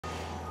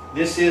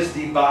This is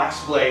the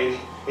box blade.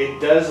 It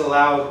does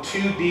allow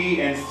 2D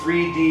and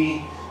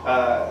 3D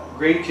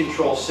grade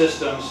control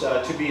systems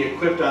to be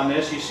equipped on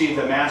this. You see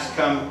the mass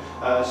come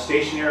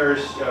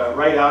stationary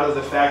right out of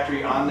the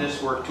factory on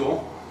this work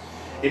tool.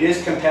 It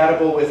is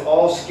compatible with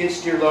all skid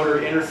steer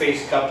loader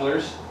interface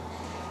couplers.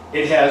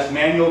 It has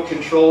manual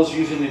controls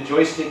using the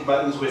joystick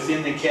buttons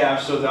within the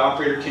cab, so the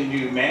operator can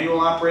do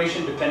manual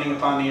operation depending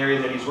upon the area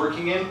that he's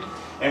working in.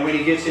 And when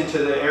he gets into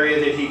the area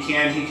that he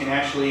can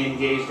actually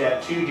engage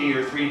that 2D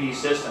or 3D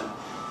system.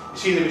 You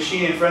see the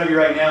machine in front of you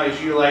right now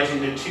is utilizing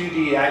the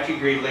 2D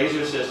AccuGrade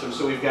laser system.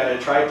 So we've got a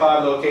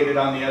tripod located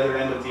on the other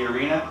end of the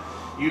arena.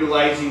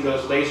 Utilizing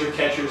those laser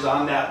catchers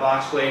on that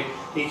box blade,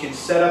 he can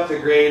set up the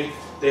grade.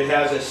 That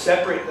has a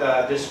separate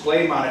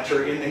display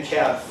monitor in the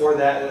cab for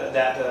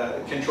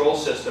that control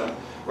system,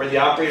 where the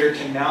operator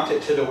can mount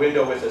it to the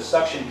window with a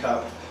suction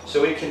cup,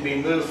 so it can be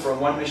moved from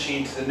one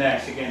machine to the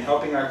next. Again,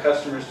 helping our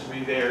customers to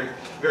be very,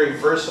 very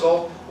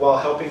versatile while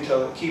helping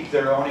to keep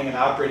their owning and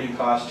operating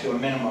costs to a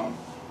minimum.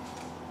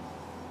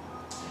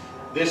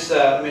 This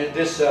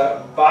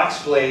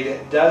box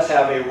blade does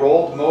have a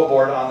rolled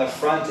moldboard on the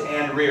front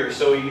and rear,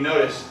 so you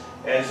notice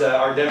as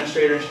our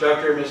demonstrator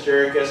instructor, Mr.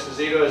 Eric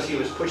Esposito, as he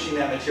was pushing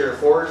that material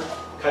forward,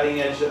 cutting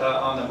edge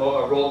on the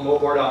rolled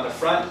moldboard on the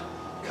front,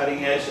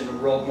 cutting edge and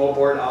rolled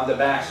moldboard on the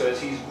back. So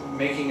as he's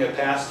making a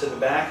pass to the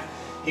back,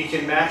 he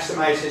can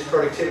maximize his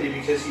productivity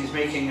because he's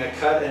making a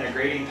cut and a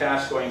grading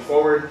pass going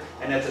forward,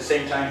 and at the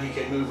same time he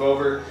can move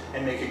over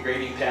and make a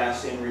grading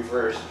pass in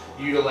reverse,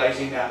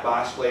 utilizing that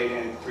box blade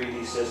and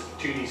 2D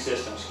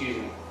system. Excuse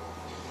me.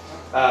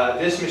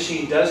 This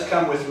machine does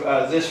come with,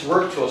 this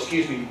work tool,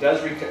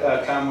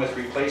 does come with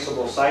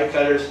replaceable side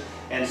cutters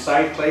and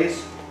side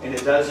plates, and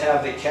it does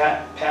have the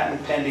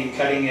patent pending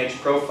cutting edge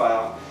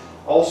profile.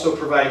 Also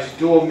provides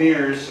dual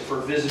mirrors for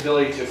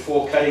visibility to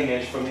full cutting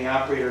edge from the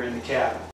operator in the cab.